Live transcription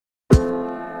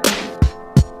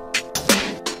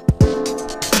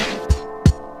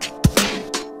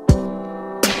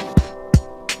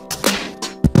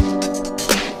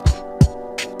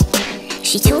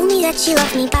she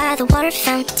loved me by the water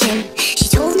fountain. She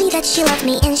told me that she loved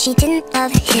me and she didn't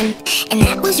love him, and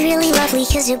that was really lovely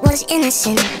cause it was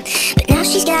innocent. But now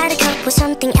she's got a cup with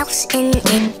something else in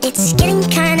it. It's getting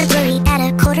kinda blurry at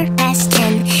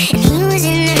 10:15, and he was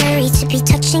in a hurry to be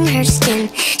touching her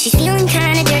skin. She's feeling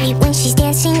kinda dirty when she's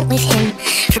dancing with him,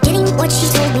 forgetting what she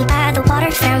told me by the water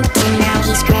fountain. Now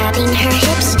he's grabbing her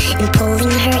hips and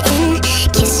pulling her in,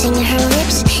 kissing her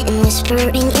lips and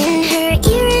whispering in her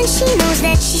ear, and she knows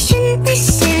that she shouldn't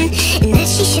listen, and that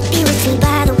she should be with me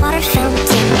by the water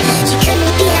fountain. She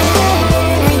couldn't be at home in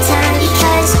the nighttime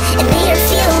because it made her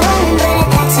feel alone, but at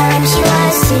that time she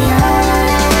was too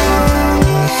young.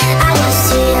 I was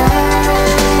too young.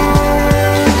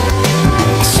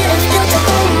 I should have built a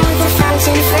home with a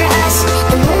fountain for us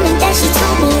the moment that she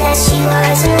told me that she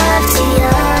was in love. Too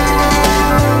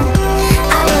young.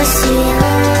 I was too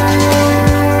young.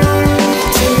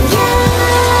 Too young.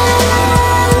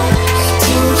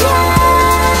 Too young.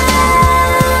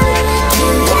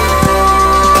 Too young.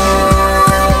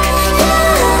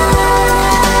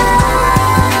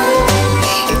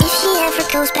 And if she ever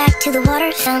goes back to the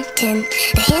water fountain,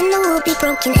 the handle will be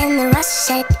broken and the rust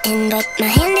set in. But my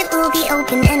hand, it will be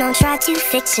open and I'll try to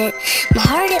fix it. My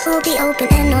heart, it will be open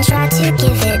and I'll try to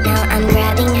give it. Now I'm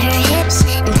grabbing her hips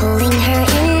and pulling